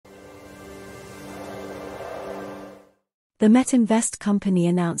the Metinvest company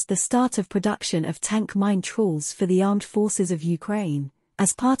announced the start of production of tank mine trawls for the armed forces of Ukraine,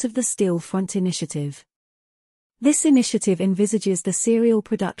 as part of the Steel Front initiative. This initiative envisages the serial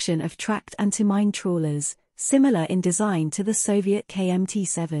production of tracked anti-mine trawlers, similar in design to the Soviet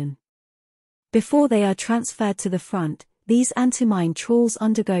KMT-7. Before they are transferred to the front, these anti-mine trawls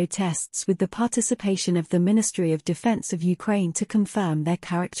undergo tests with the participation of the Ministry of Defense of Ukraine to confirm their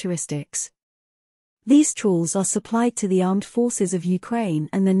characteristics. These trawls are supplied to the Armed Forces of Ukraine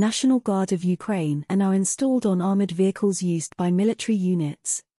and the National Guard of Ukraine and are installed on armored vehicles used by military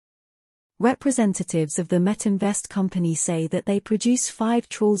units. Representatives of the Metinvest company say that they produce 5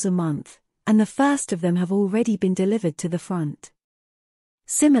 trawls a month, and the first of them have already been delivered to the front.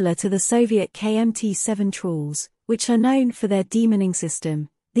 Similar to the Soviet KMT-7 trawls, which are known for their demining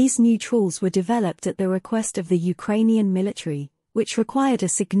system, these new trawls were developed at the request of the Ukrainian military, which required a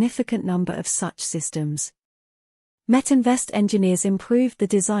significant number of such systems. Metinvest engineers improved the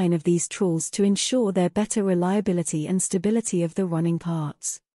design of these trawls to ensure their better reliability and stability of the running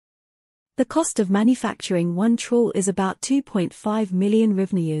parts. The cost of manufacturing one trawl is about 2.5 million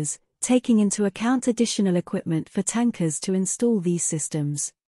hryvnias, taking into account additional equipment for tankers to install these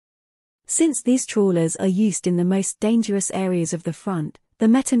systems. Since these trawlers are used in the most dangerous areas of the front, the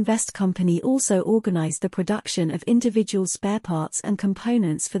Metinvest company also organized the production of individual spare parts and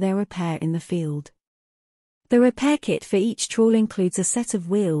components for their repair in the field. The repair kit for each trawl includes a set of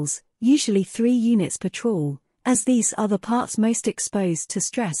wheels, usually 3 units per trawl, as these are the parts most exposed to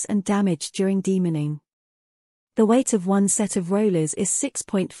stress and damage during demining. The weight of one set of rollers is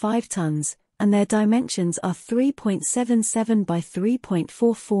 6.5 tons, and their dimensions are 3.77 by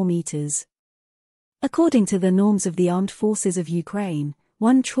 3.44 meters. According to the norms of the Armed Forces of Ukraine,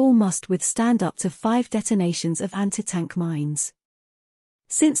 one trawl must withstand up to 5 detonations of anti-tank mines.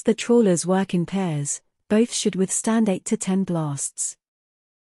 Since the trawlers work in pairs, both should withstand 8 to 10 blasts.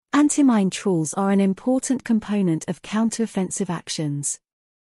 Anti-mine trawls are an important component of counter-offensive actions.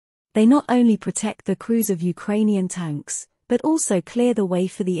 They not only protect the crews of Ukrainian tanks, but also clear the way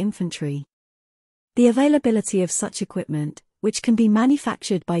for the infantry. The availability of such equipment, which can be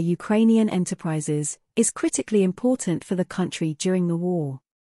manufactured by Ukrainian enterprises, is critically important for the country during the war.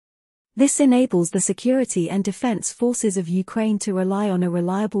 This enables the security and defense forces of Ukraine to rely on a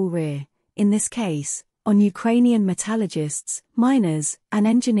reliable rear, in this case, on Ukrainian metallurgists, miners, and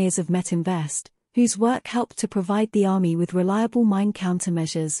engineers of Metinvest, whose work helped to provide the army with reliable mine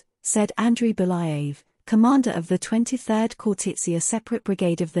countermeasures, said Andriy Belayev, commander of the 23rd Khortytsia Separate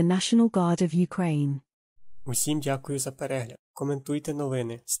Brigade of the National Guard of Ukraine. Усім дякую за перегляд. Коментуйте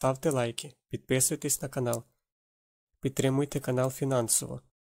новини, ставте лайки, підписуйтесь на канал. Підтримуйте канал фінансово.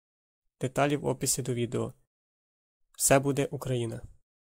 Деталі в описі до відео. Все буде Україна!